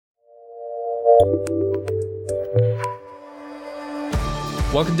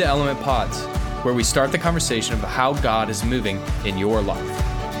Welcome to Element Pods, where we start the conversation about how God is moving in your life.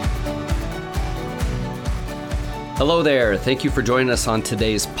 Hello there. Thank you for joining us on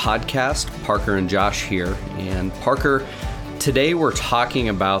today's podcast. Parker and Josh here. And Parker, today we're talking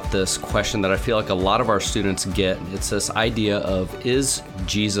about this question that I feel like a lot of our students get. It's this idea of, is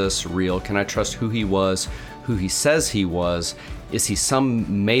Jesus real? Can I trust who he was, who he says he was? Is he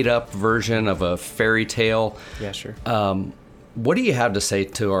some made-up version of a fairy tale? Yeah, sure. What do you have to say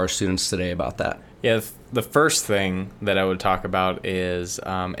to our students today about that? Yeah, the first thing that I would talk about is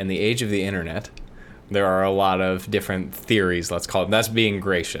in the age of the internet, there are a lot of different theories, let's call it. That's being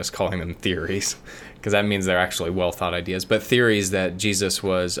gracious, calling them theories, because that means they're actually well-thought ideas. But theories that Jesus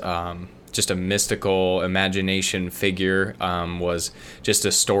was just a mystical imagination figure, was just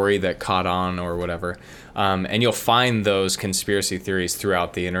a story that caught on or whatever. And you'll find those conspiracy theories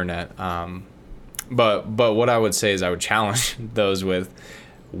throughout the internet. But what I would say is I would challenge those with,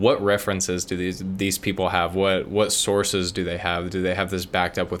 what references do these people have? What sources do they have? Do they have this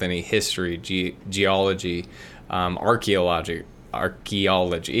backed up with any history, geology, archaeology?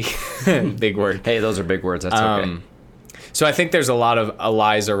 Big word. Hey, those are big words. That's okay. So I think there's a lot of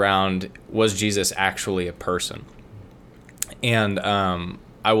lies around, was Jesus actually a person? And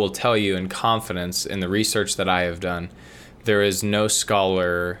I will tell you in confidence, in the research that I have done, there is no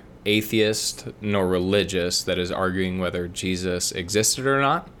scholar, atheist nor religious, that is arguing whether Jesus existed or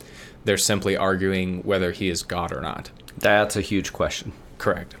not. They're simply arguing whether he is God or not. That's a huge question.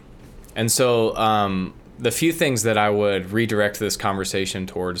 Correct. And so the few things that I would redirect this conversation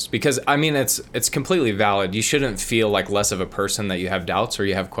towards, because I mean it's completely valid. You shouldn't feel like less of a person that you have doubts or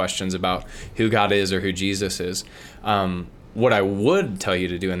you have questions about who God is or who Jesus is. What I would tell you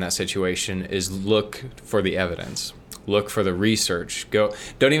to do in that situation is look for the evidence. Look for the research.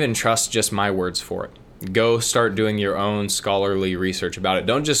 Don't even trust just my words for it. Go start doing your own scholarly research about it.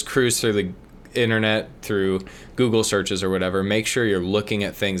 Don't just cruise through the internet, through Google searches or whatever. Make sure you're looking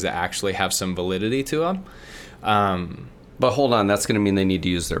at things that actually have some validity to them. But hold on, that's going to mean they need to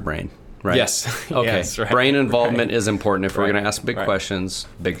use their brain, right? Yes. Okay. Yes, right. Brain involvement is important. If we're Right. going to ask big Right. questions,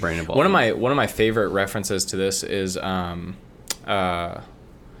 big brain involvement. One of my favorite references to this is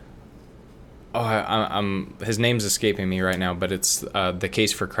his name's escaping me right now, but it's the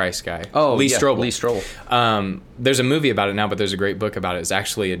Case for Christ guy. Lee Strobel. Lee Strobel. There's a movie about it now, but there's a great book about it. It's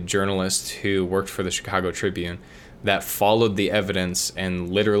actually a journalist who worked for the Chicago Tribune that followed the evidence and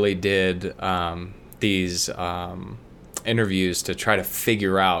literally did these interviews to try to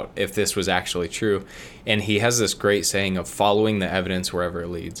figure out if this was actually true. And he has this great saying of following the evidence wherever it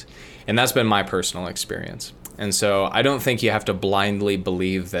leads. And that's been my personal experience. And so I don't think you have to blindly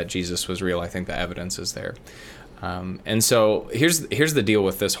believe that Jesus was real. I think the evidence is there. And so here's the deal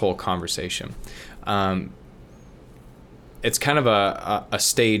with this whole conversation. It's kind of a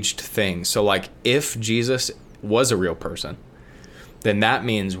staged thing. So like, if Jesus was a real person, then that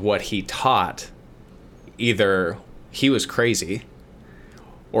means what he taught, either he was crazy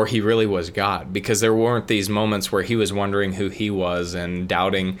or he really was God, because there weren't these moments where he was wondering who he was and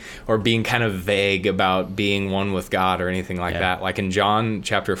doubting or being kind of vague about being one with God or anything like that. Like in John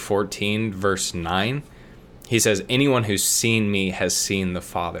chapter 14, verse 9, he says, anyone who's seen me has seen the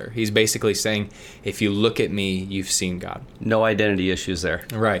Father. He's basically saying, if you look at me, you've seen God. No identity issues there.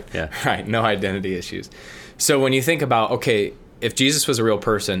 Right. Yeah. Right. No identity issues. So when you think about, okay, if Jesus was a real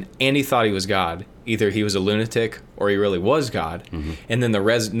person and he thought he was God, either he was a lunatic or he really was God. Mm-hmm. And then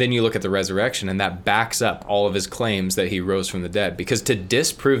then you look at the resurrection, and that backs up all of his claims that he rose from the dead. Because to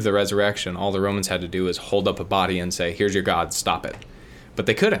disprove the resurrection, all the Romans had to do is hold up a body and say, here's your God, stop it. But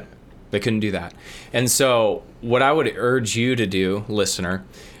they couldn't. They couldn't do that. And so what I would urge you to do, listener,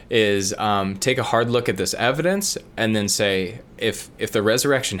 is take a hard look at this evidence and then say, if the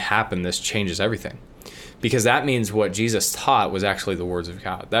resurrection happened, this changes everything. Because that means what Jesus taught was actually the words of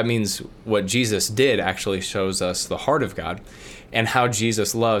God. That means what Jesus did actually shows us the heart of God. And how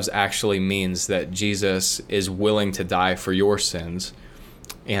Jesus loves actually means that Jesus is willing to die for your sins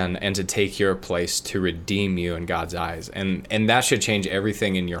and to take your place to redeem you in God's eyes. And that should change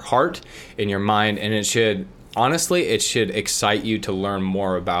everything in your heart, in your mind, and it should excite you to learn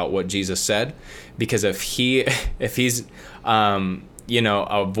more about what Jesus said. Because if he's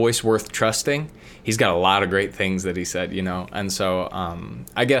a voice worth trusting, he's got a lot of great things that he said, And so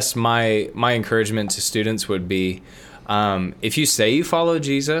I guess my encouragement to students would be, if you say you follow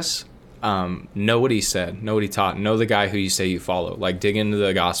Jesus, know what he said, know what he taught, know the guy who you say you follow. Like, dig into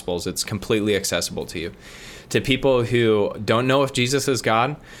the Gospels. It's completely accessible to you. To people who don't know if Jesus is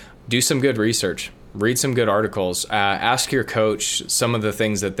God, do some good research. Read some good articles. Ask your coach some of the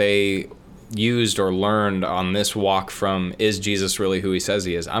things that they used or learned on this walk from, is Jesus really who he says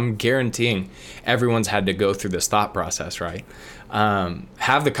he is? I'm guaranteeing everyone's had to go through this thought process, right?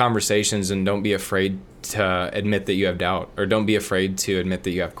 Have the conversations and don't be afraid to admit that you have doubt, or don't be afraid to admit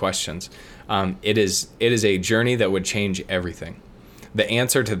that you have questions. It is a journey that would change everything. The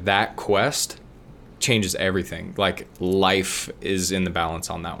answer to that quest changes everything. Like, life is in the balance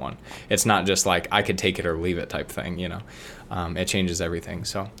on that one. It's not just like I could take it or leave it type thing, it changes everything.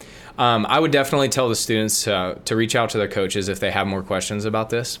 So I would definitely tell the students to reach out to their coaches if they have more questions about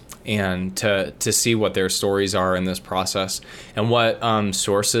this, and to see what their stories are in this process, and what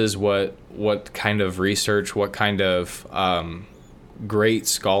sources, what kind of research, what kind of great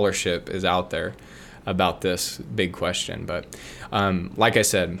scholarship is out there about this big question. But like I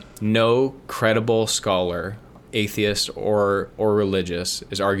said, no credible scholar, atheist or religious,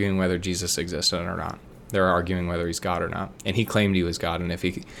 is arguing whether Jesus existed or not. They're arguing whether he's God or not. And he claimed he was God, and if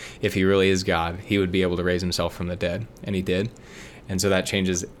he really is God, he would be able to raise himself from the dead, and he did. And so that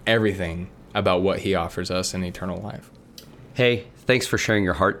changes everything about what he offers us in eternal life. Hey, thanks for sharing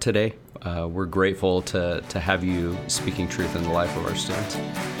your heart today. We're grateful to have you speaking truth in the life of our students.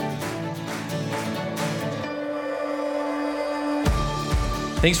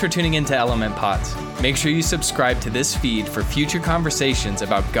 Thanks for tuning in to Element Pods. Make sure you subscribe to this feed for future conversations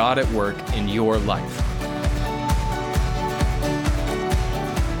about God at work in your life.